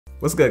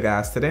What's good,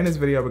 guys? Today in this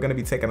video, we're going to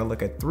be taking a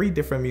look at 3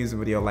 different music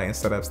video lighting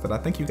setups that I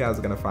think you guys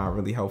are going to find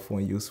really helpful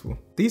and useful.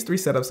 These 3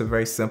 setups are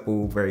very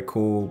simple, very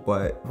cool,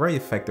 but very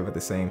effective at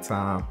the same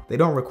time. They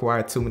don't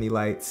require too many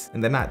lights,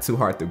 and they're not too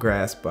hard to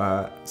grasp,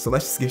 so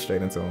let's just get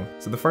straight into them.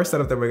 So the first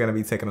setup that we're going to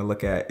be taking a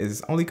look at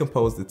is only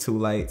composed of 2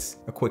 lights.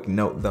 A quick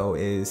note though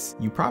is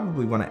you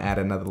probably want to add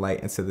another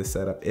light into this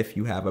setup if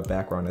you have a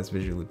background that's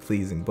visually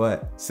pleasing,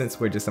 but since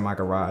we're just in my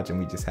garage and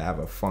we just have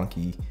a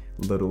funky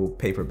little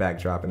paper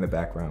backdrop in the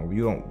background, we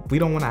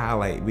don't want to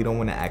highlight, we don't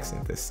want to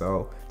accent this,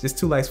 so just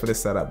 2 lights for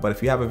this setup. But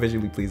if you have a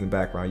visually pleasing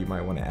background, you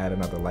might want to add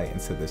another light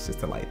into this just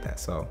to light that,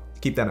 so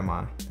keep that in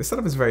mind. The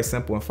setup is very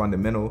simple and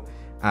fundamental.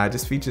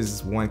 Just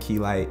features 1 key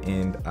light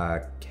and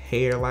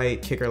hair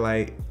light, kicker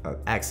light,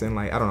 accent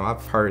light. I don't know,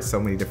 I've heard so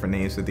many different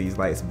names for these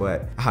lights,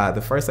 but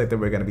the first light that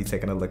we're going to be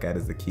taking a look at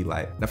is the key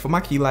light. Now for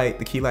my key light,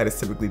 the key light is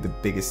typically the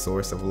biggest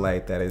source of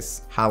light that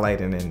is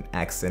highlighting and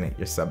accenting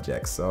your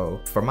subject.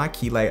 So for my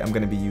key light, I'm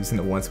going to be using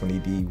the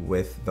 120D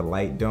with the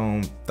light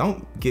dome.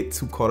 Don't get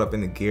too caught up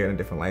in the gear and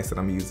the different lights that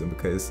I'm using,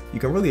 because you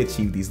can really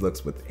achieve these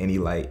looks with any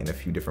light and a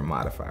few different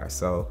modifiers.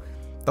 So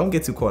don't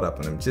get too caught up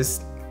in them.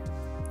 Just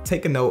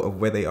take a note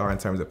of where they are in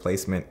terms of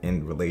placement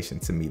in relation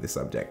to me, the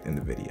subject in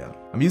the video.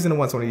 I'm using the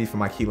 120D for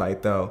my key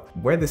light though.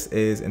 Where this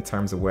is in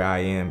terms of where I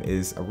am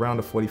is around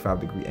a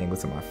 45-degree angle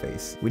to my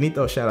face. We need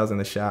those shadows in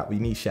the shot. We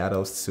need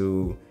shadows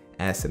to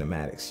add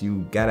cinematics.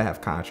 You gotta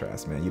have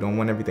contrast, man. You don't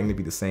want everything to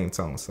be the same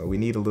tone, so we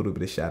need a little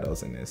bit of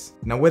shadows in this.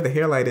 Now where the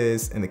hair light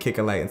is and the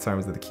kicker light in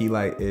terms of the key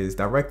light is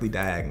directly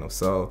diagonal.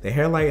 So the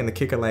hair light and the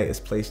kicker light is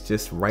placed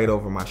just right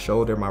over my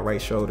shoulder, my right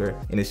shoulder,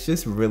 and it's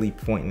just really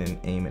pointing and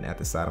aiming at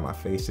the side of my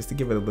face just to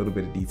give it a little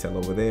bit of detail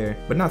over there,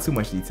 but not too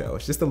much detail.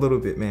 It's just a little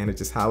bit, man. It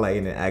just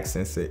highlighting and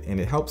accents it, and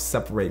it helps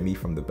separate me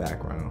from the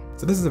background.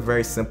 So this is a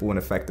very simple and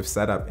effective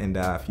setup, and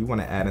if you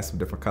want to add in some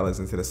different colors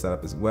into the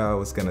setup as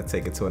well, it's gonna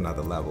take it to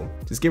another level.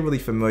 Just get really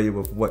familiar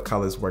with what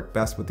colors work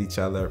best with each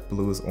other: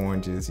 blues,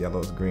 oranges,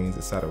 yellows, greens,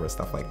 etc.,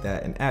 stuff like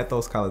that, and add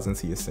those colors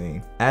into your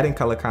scene. Adding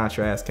color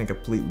contrast can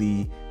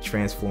completely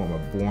transform a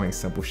boring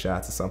simple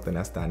shot to something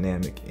that's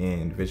dynamic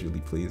and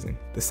visually pleasing.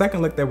 The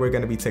second look that we're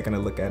going to be taking a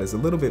look at is a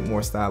little bit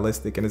more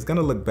stylistic, and it's going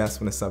to look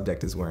best when the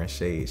subject is wearing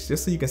shades,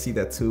 just so you can see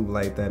that tube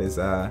light that is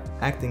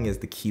acting as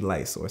the key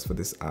light source for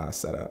this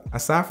setup.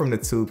 Aside from the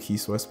tube key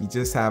source, we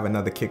just have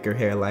another kicker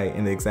hair light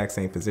in the exact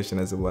same position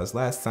as it was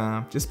last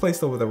time, just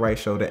placed over the right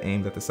shoulder,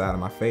 aimed at the side of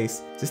my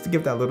face, just to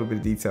give that little bit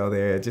of detail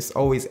there. It just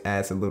always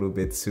adds a little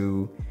bit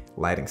to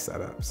lighting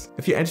setups.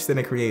 If you're interested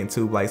in creating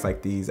tube lights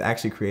like these, I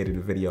actually created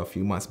a video a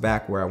few months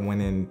back where I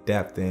went in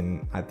depth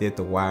and I did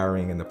the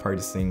wiring and the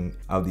purchasing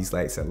of these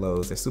lights at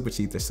Lowe's. They're super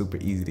cheap, they're super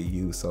easy to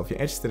use. So if you're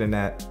interested in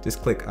that,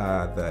 just click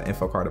the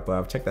info card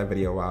above, check that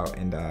video out,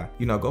 and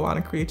you know, go out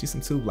and create you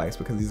some tube lights,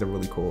 because these are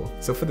really cool.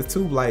 So for the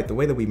tube light, the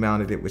way that we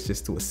mounted it was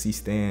just to a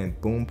C-stand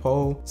boom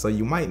pole. So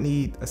you might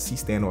need a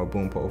C-stand or a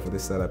boom pole for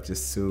this setup,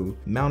 just to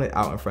mount it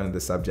out in front of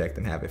the subject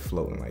and have it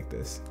floating like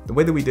this. The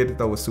way that we did it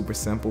though was super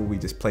simple. We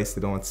just placed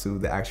it onto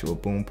the actual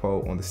boom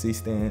pole on the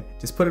C-stand.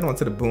 Just put it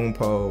onto the boom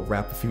pole,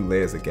 wrap a few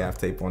layers of gaff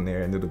tape on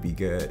there, and it'll be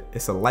good.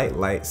 It's a light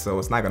light, so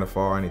it's not gonna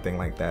fall or anything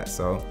like that,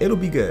 so it'll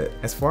be good.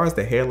 As far as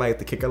the hair light,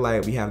 the kicker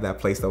light, we have that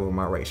placed over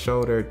my right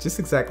shoulder, just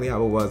exactly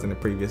how it was in the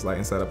previous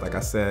lighting setup. Like I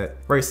said,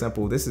 very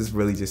simple. This is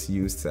really just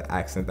used to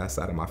accent that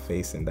side of my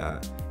face and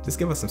just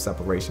give us some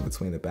separation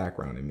between the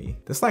background and me.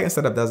 This lighting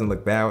setup doesn't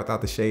look bad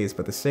without the shades,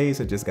 but the shades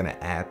are just gonna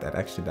add that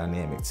extra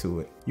dynamic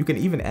to it. You can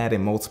even add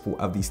in multiple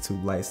of these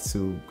tube lights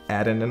to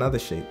add in another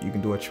shape. You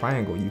can do a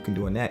triangle, you can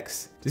do an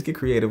X. Just get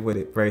creative with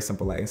it. Very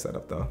simple lighting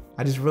setup though.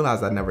 I just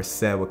realized I never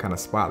said what kind of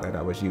spotlight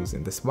I was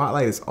using. The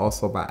spotlight is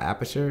also by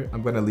Aperture.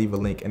 I'm gonna leave a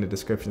link in the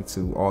description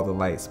to all the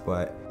lights,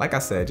 but like I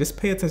said, just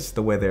pay attention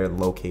to where they're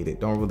located.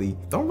 Don't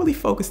really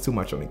focus too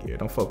much on the gear.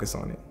 Don't focus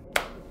on it.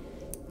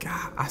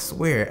 God, I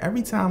swear,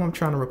 every time I'm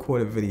trying to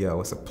record a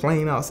video, it's a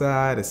plane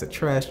outside, it's a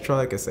trash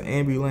truck, it's an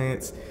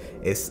ambulance,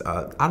 it's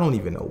I don't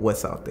even know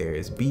what's out there.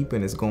 It's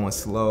beeping, it's going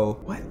slow.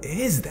 What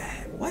is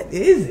that? What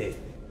is it?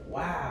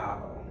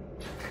 Wow.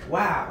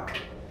 Wow.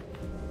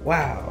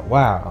 Wow.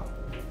 Wow.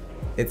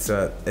 It's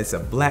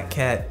a black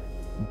cat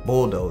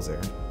bulldozer,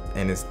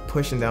 and it's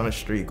pushing down the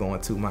street going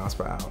 2 miles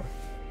per hour.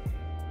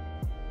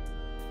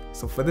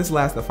 So for this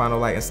last, the final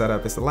lighting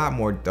setup, it's a lot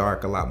more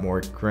dark, a lot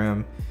more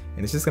grim,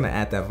 and it's just gonna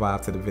add that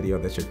vibe to the video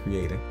that you're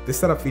creating. This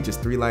setup features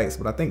 3 lights,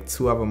 but I think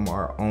 2 of them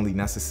are only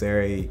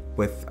necessary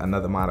with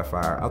another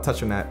modifier. I'll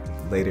touch on that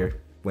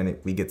later when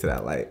we get to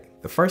that light.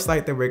 The first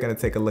light that we're gonna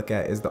take a look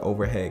at is the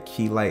overhead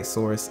key light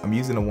source. I'm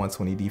using a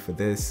 120D for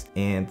this,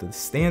 and the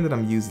stand that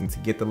I'm using to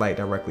get the light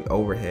directly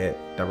overhead,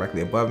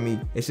 directly above me,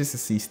 it's just a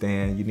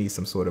C-stand. You need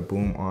some sort of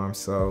boom arm,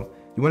 so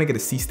You want to get a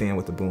C-stand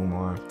with the boom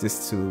arm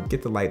just to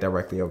get the light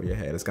directly over your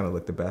head. It's going to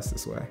look the best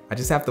this way. I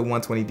just have the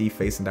 120D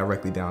facing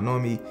directly down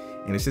on me,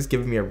 and it's just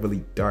giving me a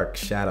really dark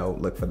shadow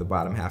look for the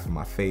bottom half of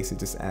my face. It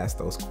just adds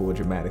those cool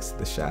dramatics to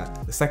the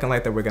shot. The second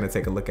light that we're going to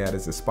take a look at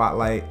is the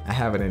spotlight. I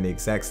have it in the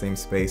exact same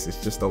space.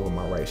 It's just over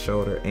my right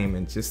shoulder,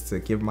 aiming just to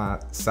give my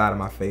side of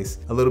my face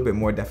a little bit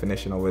more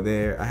definition over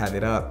there. I have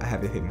it up, I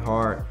have it hitting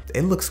hard.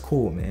 It looks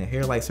cool, man.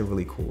 Hair lights are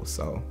really cool.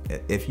 So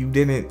if you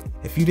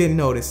didn't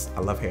notice, I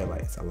love hair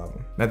lights. I love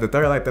them. Now the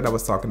third light that I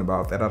was talking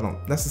about that I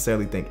don't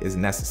necessarily think is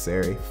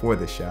necessary for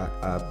this shot,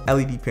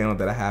 LED panel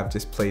that I have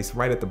just placed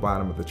right at the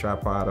bottom of the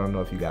tripod. I don't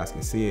know if you guys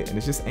can see it, and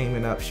it's just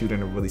aiming up,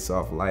 shooting a really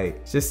soft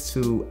light just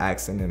to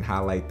accent and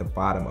highlight the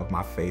bottom of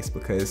my face,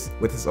 because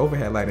with this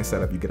overhead lighting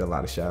setup you get a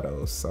lot of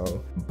shadows.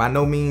 So by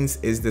no means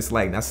is this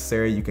light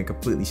necessary. You can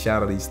completely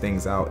shadow these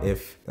things out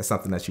if that's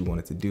something that you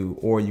wanted to do,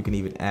 or you can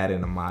even add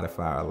in a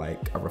modifier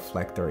like a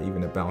reflector or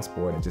even a bounce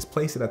board and just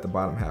place it at the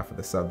bottom half of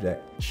the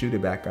subject, shoot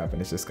it back up,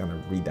 and it's just going to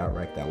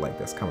redirect that light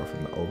that's coming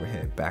from the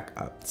overhead back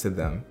up to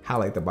them,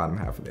 highlight the bottom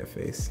half of their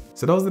face.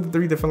 So those are the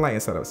 3 different lighting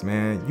setups,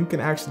 man. You can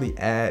actually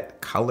add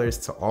colors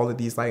to all of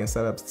these lighting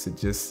setups to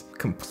just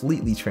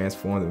completely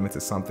transform them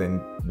into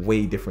something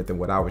way different than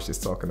what I was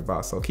just talking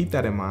about. So keep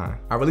that in mind.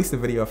 I released a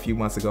video a few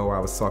months ago where I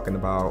was talking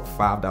about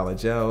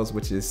 $5 gels,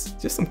 which is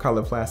just some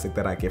color plastic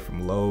that I get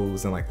from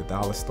Lowe's and like the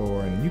dollar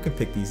store, and you can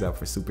pick these up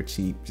for super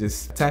cheap.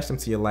 Just attach them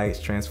to your lights,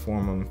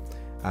 transform them,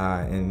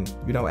 and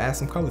you know, add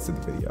some color to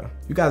the video.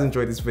 If you guys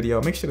enjoyed this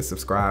video, make sure to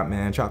subscribe,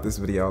 man. Drop this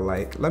video a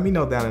like. Let me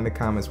know down in the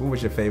comments what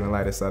was your favorite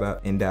lighter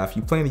setup, and if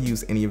you plan to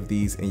use any of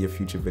these in your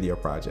future video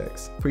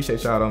projects.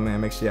 Appreciate y'all though,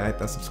 man. Make sure y'all hit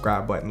that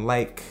subscribe button,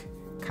 like,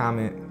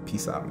 comment.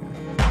 Peace out,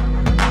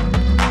 man.